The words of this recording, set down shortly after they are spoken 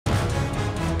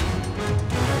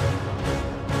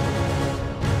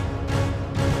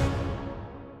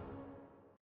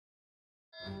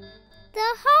The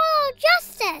Hollow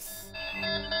Justice!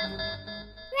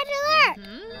 Red alert!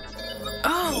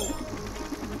 Oh!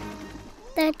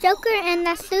 The Joker and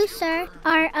the Sleuser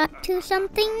are up to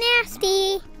something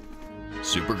nasty.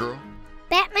 Supergirl?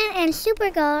 Batman and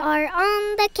Supergirl are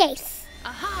on the case.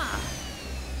 Aha!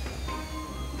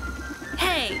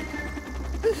 Hey!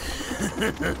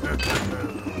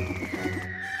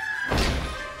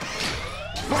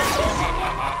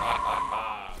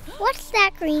 What's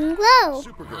that green glow?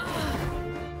 Supergirl.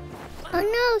 Oh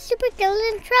no, Supergirl's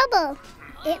in trouble.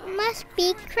 It must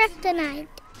be kryptonite.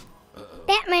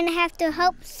 Batman has to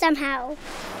help somehow.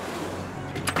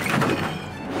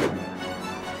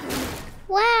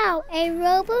 Wow, a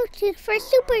robo-suit for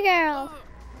Supergirl.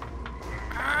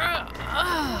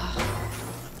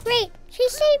 Great,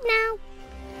 she's safe now.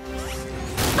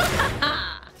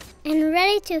 And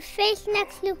ready to face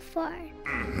next Luke 4.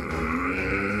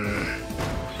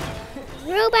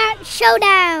 Robot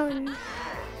Showdown!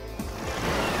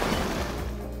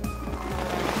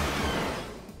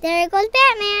 There goes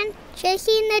Batman,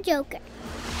 chasing the Joker.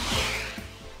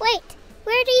 Wait,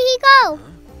 where did he go?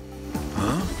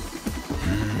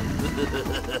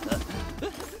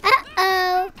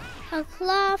 Uh-oh, a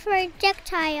claw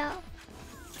projectile.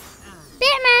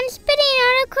 Batman's spinning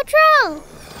out of control.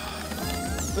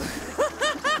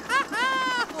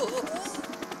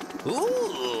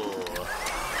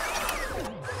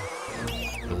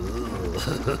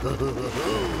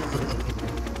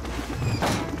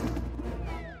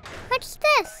 What's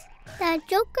this? The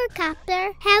Joker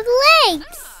copter have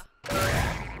legs.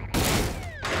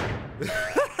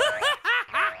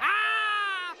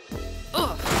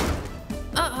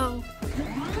 Uh-oh.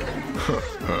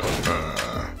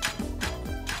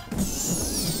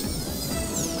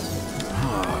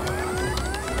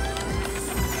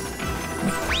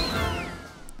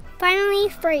 Finally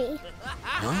free.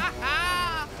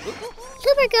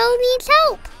 Supergirl needs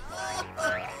help.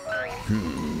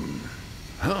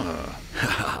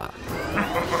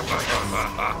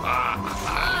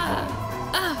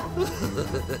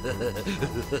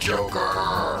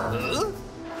 Joker!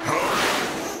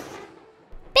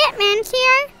 Batman's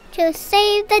here to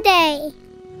save the day.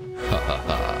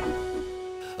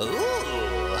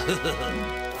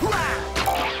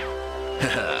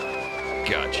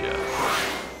 Gotcha.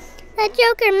 The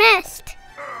Joker missed,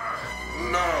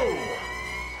 No!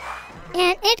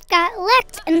 and it got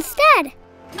Lex instead.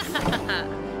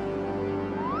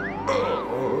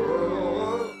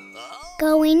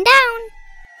 Going down.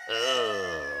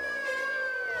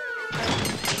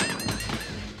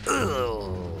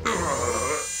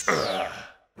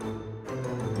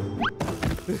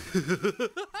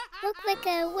 Looks like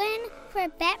a win for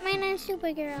Batman and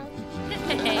Supergirl.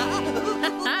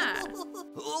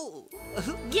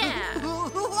 Yeah!